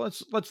 "Okay, well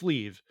let's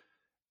leave."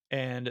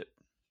 And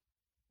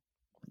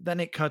then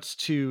it cuts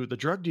to the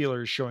drug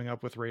dealers showing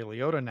up with Ray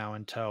Liotta now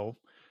in tow,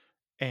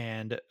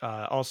 and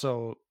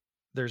also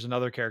there's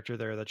another character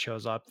there that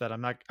shows up that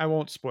I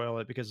won't spoil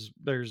it because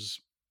there's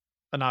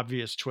an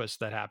obvious twist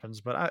that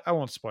happens, but I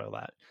won't spoil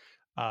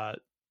that.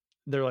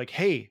 They're like,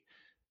 "Hey,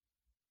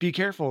 be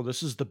careful!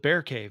 This is the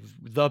bear cave,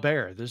 the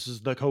bear. This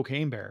is the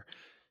cocaine bear.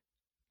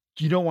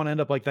 You don't want to end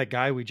up like that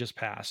guy we just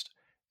passed."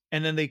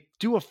 And then they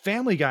do a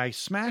Family Guy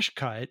smash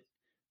cut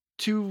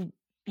to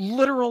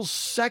literal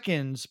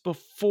seconds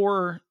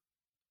before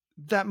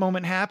that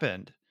moment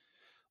happened.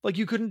 Like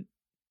you couldn't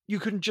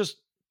just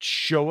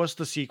show us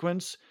the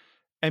sequence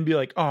and be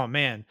like, "Oh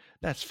man,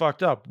 that's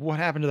fucked up. What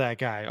happened to that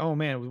guy? Oh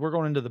man, we're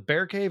going into the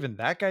bear cave and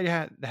that guy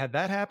had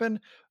that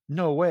happen?"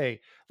 No way.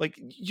 Like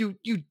you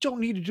don't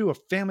need to do a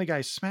Family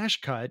Guy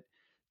smash cut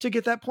to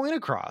get that point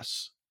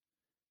across.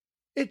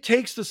 It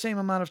takes the same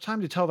amount of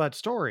time to tell that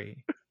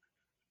story.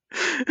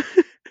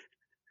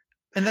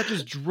 And that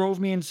just drove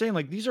me insane.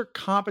 Like these are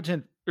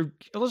competent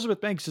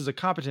Elizabeth Banks is a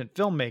competent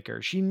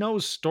filmmaker. She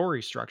knows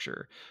story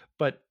structure.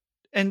 But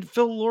and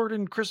Phil Lord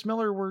and Chris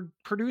Miller were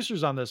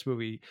producers on this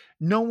movie.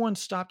 No one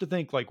stopped to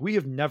think like we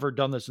have never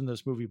done this in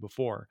this movie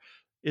before.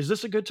 Is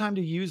this a good time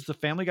to use the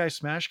Family Guy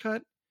smash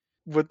cut?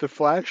 With the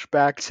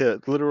flashback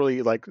to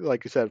literally like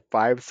you said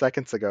 5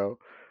 seconds ago,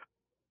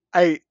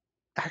 I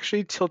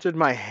actually tilted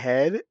my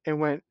head and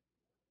went,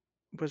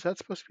 was that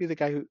supposed to be the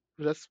guy who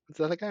was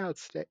that the guy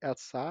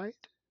outside?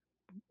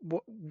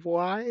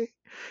 Why?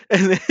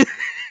 And then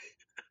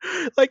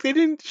like they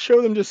didn't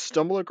show them just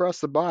stumble across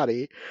the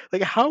body.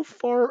 Like how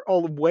far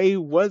away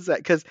was that?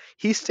 Because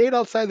he stayed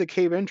outside the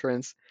cave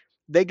entrance.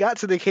 They got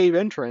to the cave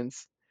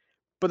entrance,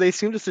 but they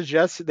seem to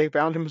suggest that they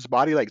found his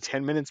body like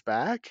 10 minutes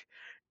back.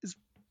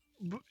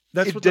 It's-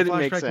 That's It what the didn't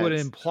make flashback would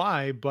sense.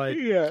 imply, but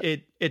Yeah.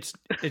 it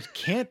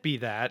can't be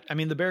that. I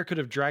mean, the bear could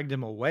have dragged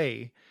him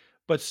away,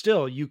 but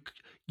still, you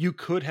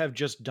could have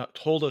just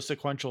told a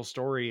sequential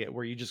story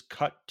where you just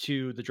cut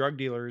to the drug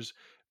dealers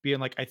being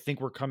like, "I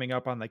think we're coming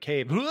up on the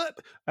cave.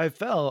 Whoop! I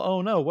fell.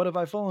 Oh no, what have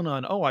I fallen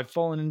on? Oh, I've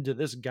fallen into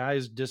this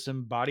guy's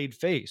disembodied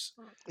face.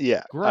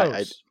 Yeah.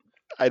 Gross.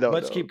 I don't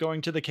Let's know. keep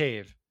going to the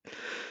cave."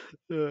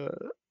 Uh,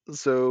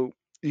 so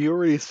you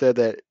already said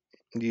that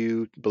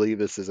you believe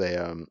this is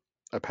a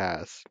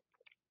pass.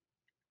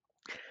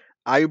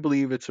 I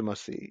believe it's a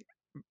must see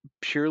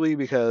purely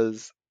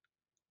because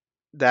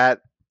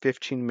that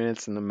 15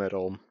 minutes in the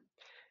middle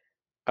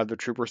of the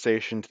trooper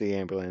station to the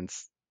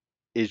ambulance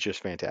is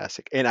just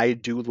fantastic. And I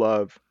do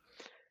love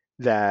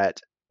that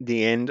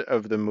the end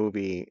of the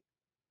movie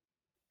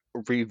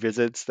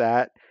revisits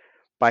that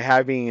by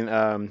having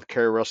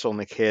Kerry Russell and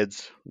the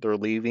kids, they're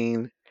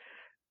leaving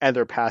and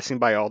they're passing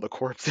by all the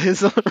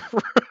corpses on the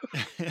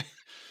road.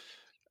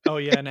 Oh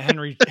yeah, and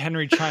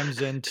Henry chimes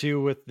in too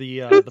with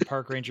the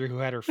park ranger who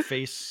had her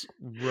face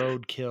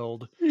road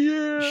killed.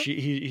 Yeah.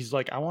 He's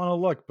like, "I want to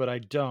look, but I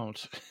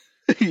don't."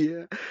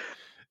 Yeah.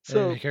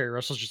 So And Carrie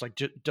Russell's just like,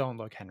 "Don't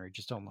look, Henry.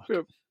 Just don't look."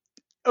 yeah.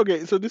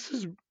 Okay, so this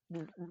is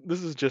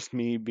just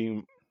me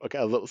being okay,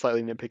 a little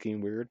slightly nitpicking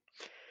and weird.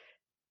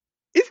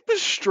 It was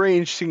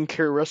strange seeing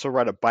Kerry Russell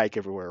ride a bike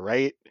everywhere,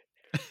 right?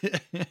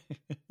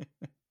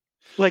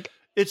 Like,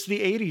 It's the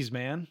 80s,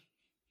 man.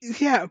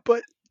 yeah,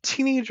 but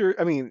teenager,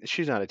 I mean,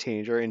 she's not a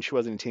teenager, and she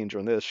wasn't a teenager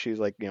in this. She's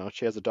like,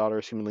 she has a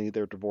daughter, seemingly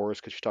they're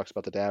divorced because she talks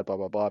about the dad, blah,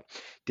 blah, blah,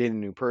 dating a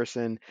new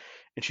person,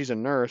 and she's a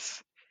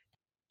nurse.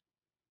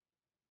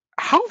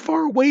 How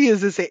far away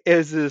is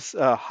this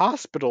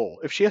hospital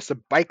if she has to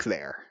bike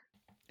there?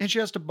 And she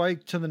has to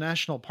bike to the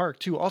national park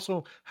too.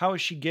 Also, how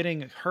is she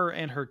getting her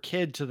and her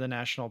kid to the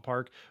national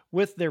park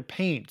with their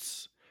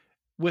paints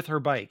with her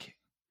bike?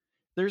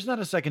 There's not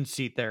a second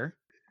seat there.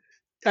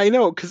 I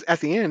know, because at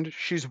the end,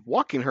 she's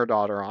walking her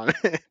daughter on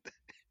it.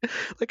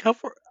 Like, how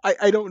far?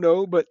 I don't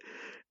know, but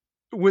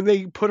when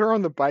they put her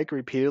on the bike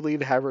repeatedly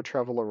to have her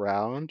travel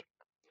around,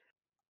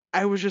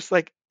 I was just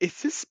like, is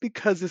this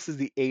because this is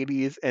the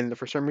 80s and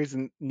for some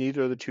reason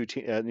neither of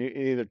the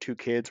neither two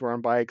kids were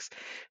on bikes?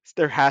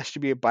 There has to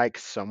be a bike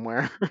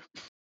somewhere.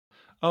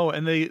 Oh,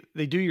 and they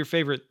do your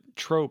favorite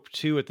trope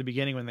too at the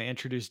beginning when they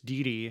introduce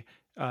Dee Dee,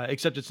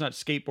 except it's not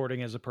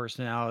skateboarding as a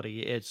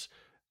personality; it's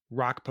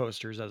rock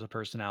posters as a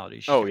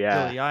personality. She's Oh got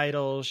yeah, Billy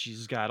Idol.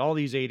 She's got all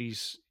these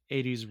 80s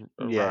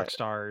yeah. rock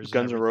stars and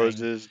Guns N'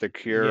 everything. Roses, The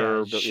Yeah,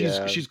 Cure, but she's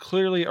yeah. she's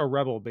clearly a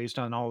rebel based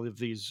on all of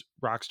these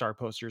rock star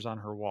posters on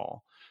her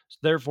wall. So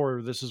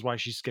therefore, this is why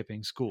she's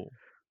skipping school.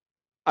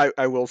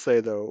 I will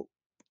say though,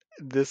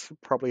 this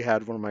probably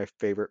had one of my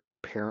favorite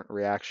parent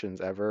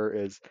reactions ever.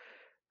 Is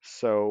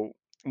so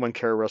when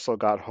Kara Russell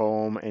got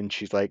home and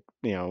she's like,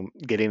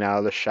 getting out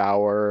of the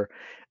shower,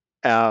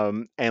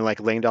 and like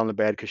laying down in the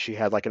bed because she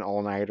had like an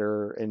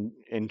all-nighter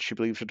and she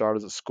believes her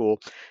daughter's at school.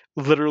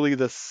 Literally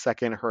the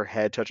second her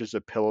head touches the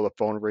pillow, the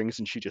phone rings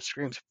and she just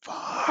screams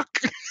fuck.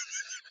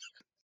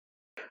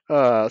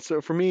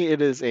 So for me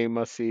it is a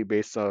must-see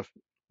based off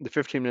the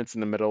 15 minutes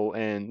in the middle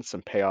and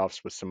some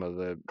payoffs with some of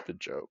the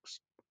jokes.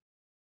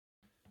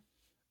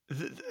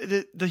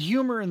 The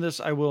humor in this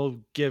I will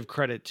give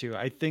credit to.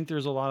 I think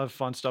there's a lot of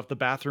fun stuff. The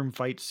bathroom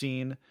fight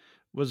scene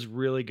was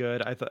really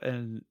good. I thought,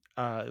 and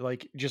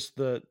like just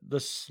the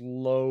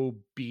slow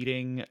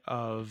beating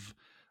of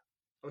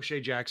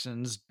O'Shea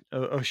Jackson's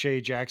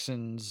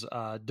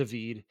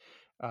David,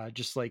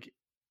 just like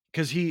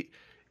because he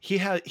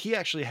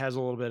actually has a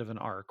little bit of an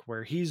arc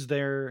where he's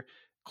there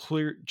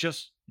clear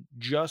just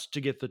to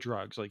get the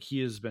drugs. Like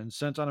he has been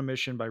sent on a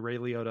mission by Ray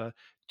Liotta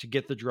to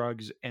get the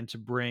drugs and to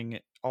bring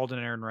Alden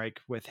Ehrenreich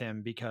with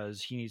him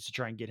because he needs to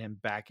try and get him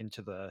back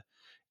into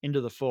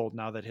the fold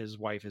now that his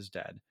wife is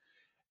dead.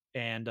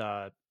 And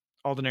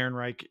Alden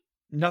Ehrenreich,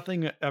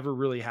 nothing ever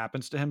really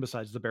happens to him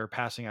besides the bear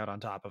passing out on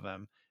top of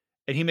him.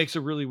 And he makes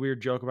a really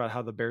weird joke about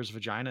how the bear's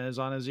vagina is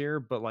on his ear,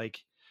 but like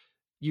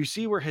you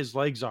see where his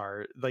legs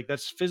are, like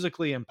that's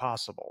physically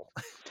impossible.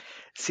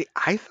 See,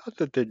 I thought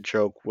that the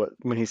joke was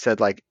when he said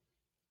like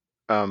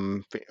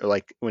when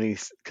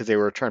he's because they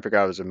were trying to figure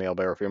out if it was a male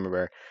bear or female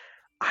bear.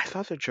 I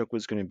thought the joke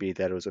was going to be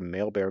that it was a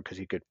male bear because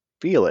he could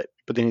feel it,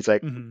 but then he's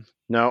like, Mhm.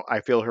 no, I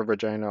feel her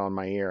vagina on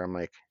my ear. I'm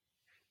like,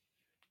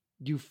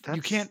 You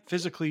that's can't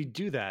physically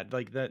do that.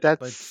 Like that's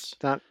that's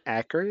not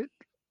accurate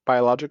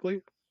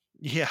biologically.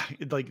 yeah,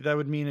 like that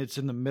would mean it's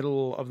in the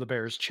middle of the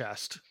bear's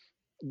chest.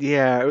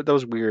 Yeah, that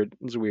was weird.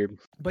 It was weird.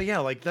 But yeah,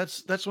 like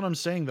that's what I'm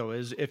saying though,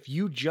 is if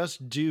you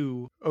just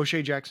do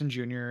O'Shea Jackson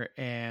Jr.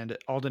 and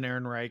Alden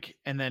Ehrenreich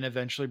and then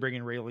eventually bring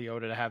in Ray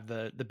Liotta to have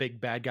the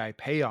big bad guy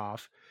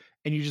payoff,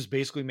 and you just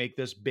basically make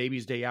this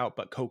Baby's Day Out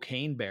but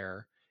cocaine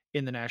bear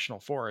in the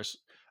national forest,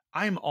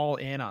 I'm all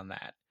in on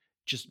that.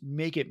 Just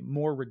make it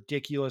more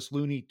ridiculous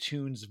Looney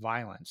Tunes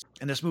violence.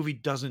 And this movie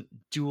doesn't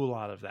do a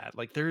lot of that.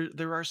 Like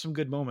there are some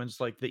good moments,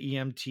 like the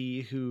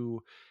EMT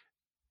who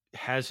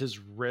has his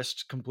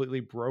wrist completely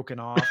broken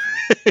off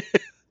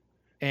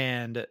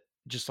and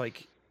just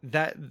like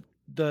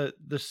the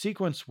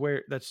sequence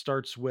where that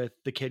starts with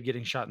the kid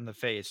getting shot in the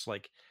face,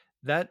 like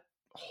that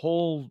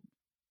whole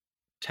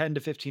 10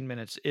 to 15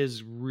 minutes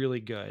is really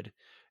good.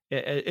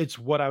 It's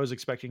what I was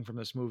expecting from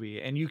this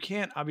movie. And you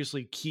can't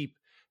obviously keep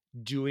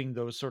doing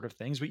those sort of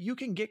things, but you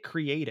can get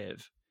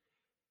creative.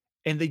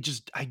 And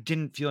I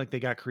didn't feel like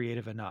they got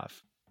creative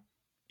enough.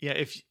 Yeah,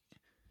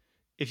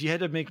 if you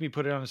had to make me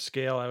put it on a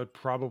scale, I would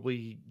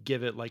probably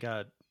give it like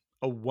a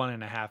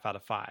 1.5 out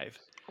of 5.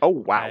 Oh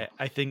wow.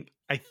 I think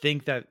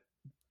that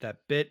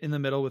bit in the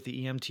middle with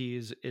the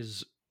EMTs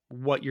is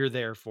what you're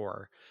there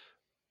for,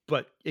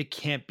 but it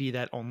can't be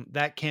that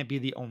can't be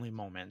the only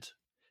moment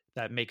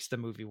that makes the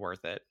movie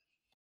worth it.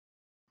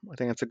 I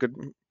think that's a good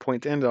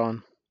point to end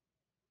on.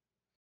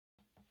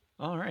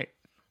 All right.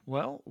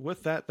 Well,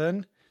 with that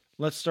then,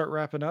 let's start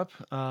wrapping up.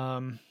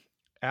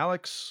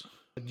 Alex,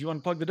 do you want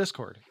to plug the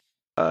Discord?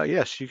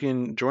 Yes, you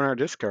can join our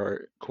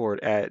Discord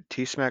at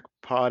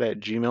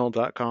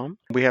tsmackpod@gmail.com.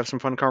 We have some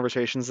fun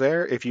conversations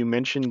there. If you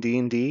mention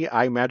D&D,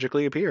 I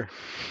magically appear.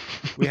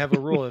 We have a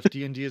rule. If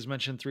D&D is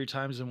mentioned 3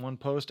 times in one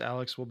post,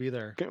 Alex will be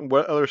there.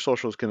 What other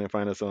socials can they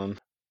find us on?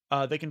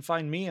 They can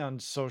find me on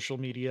social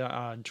media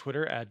on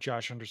Twitter at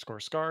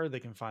Josh_Scar. They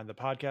can find the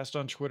podcast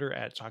on Twitter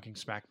at Talking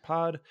Smack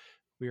Pod.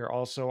 We are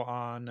also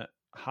on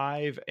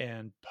Hive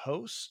and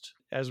Post.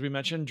 As we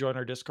mentioned, join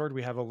our Discord.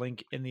 We have a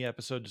link in the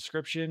episode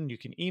description. You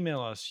can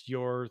email us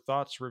your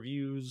thoughts,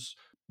 reviews.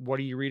 What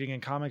are you reading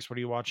in comics? What are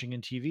you watching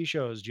in TV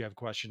shows? Do you have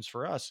questions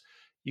for us?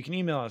 You can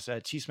email us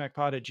at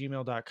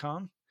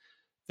tsmackpod@gmail.com.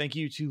 Thank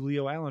you to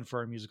Leo Allen for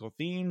our musical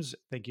themes.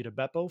 Thank you to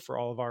Beppo for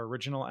all of our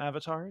original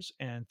avatars.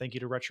 And thank you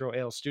to Retro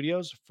Ale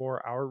Studios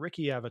for our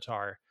Ricky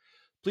avatar.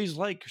 Please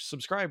like,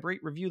 subscribe,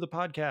 rate, review the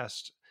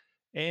podcast.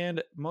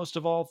 And most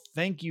of all,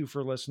 thank you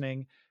for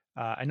listening.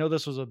 I know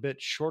this was a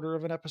bit shorter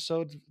of an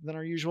episode than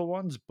our usual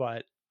ones,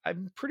 but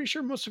I'm pretty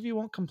sure most of you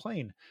won't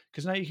complain,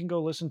 because now you can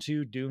go listen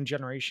to Doom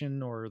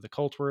Generation or The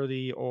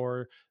Cultworthy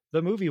or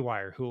The Movie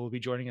Wire, who will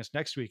be joining us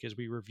next week as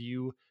we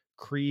review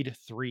Creed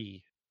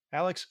 3.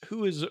 Alex,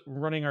 who is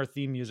running our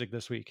theme music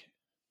this week?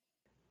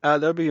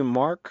 That'll be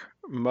Mark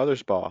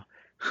Mothersbaugh,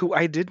 who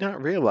I did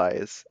not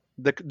realize.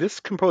 This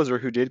composer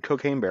who did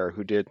Cocaine Bear,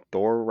 who did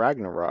Thor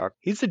Ragnarok,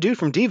 he's the dude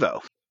from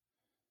Devo.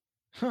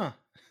 Huh.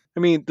 I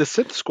mean, the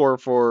synth score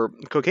for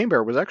Cocaine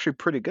Bear was actually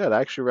pretty good.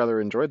 I actually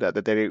rather enjoyed that.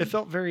 It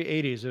felt very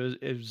 80s.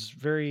 It was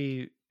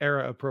very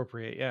era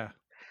appropriate. Yeah.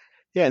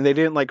 Yeah, and they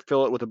didn't like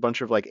fill it with a bunch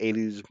of like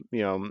 80s,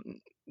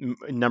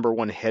 number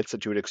one hits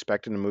that you would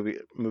expect in a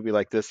movie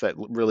like this that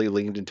really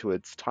leaned into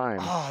its time.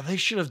 Oh, they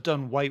should have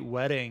done White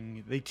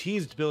Wedding. They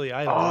teased Billy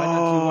Idol. Why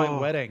not do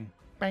White Wedding?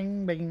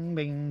 Bang, bang,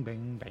 bang,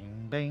 bang,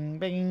 bang, bang,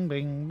 bang,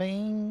 bang,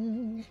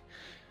 bang.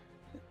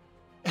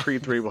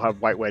 Creed 3 will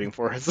have White Wedding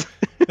for us.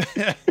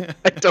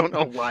 I don't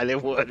know why they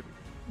would.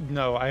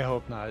 No, I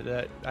hope not.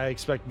 I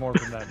expect more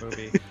from that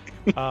movie.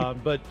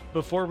 But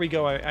before we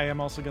go, I am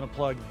also going to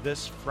plug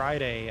this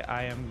Friday.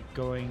 I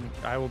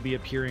will be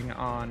appearing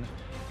on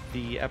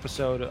the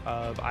episode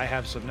of I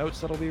Have Some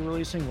Notes that'll be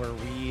releasing, where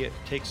we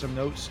take some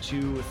notes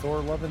to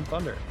Thor Love and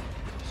Thunder.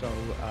 So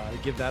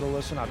give that a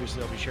listen.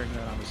 Obviously, I'll be sharing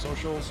that on the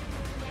socials.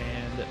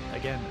 And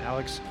again,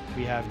 Alex,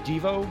 we have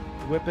Devo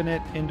whipping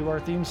it into our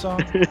theme song.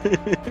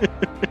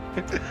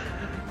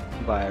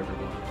 Bye,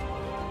 everyone.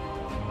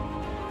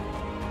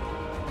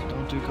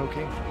 Don't do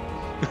cocaine.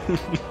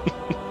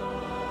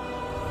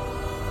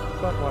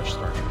 But watch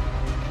Star Trek.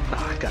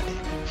 Oh, God damn it.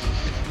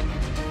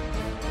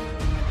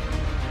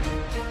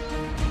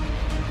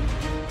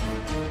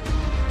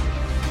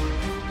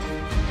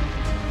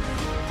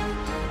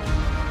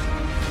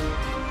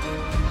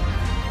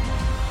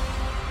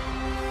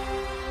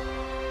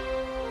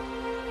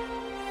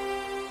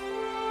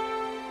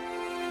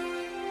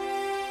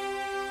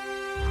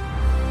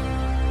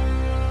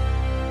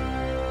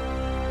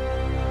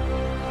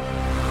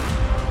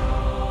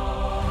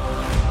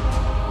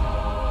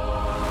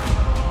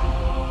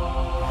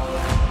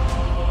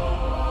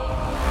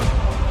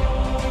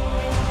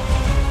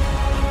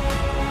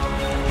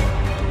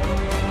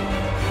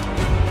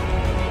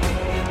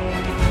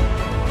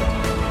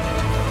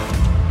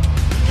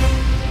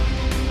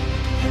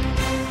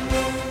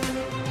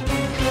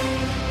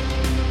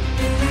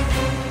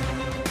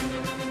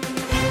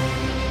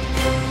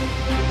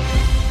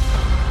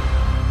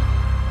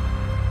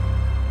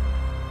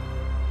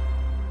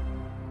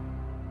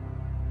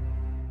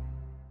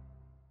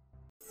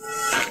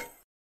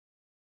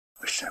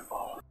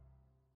 Assemble.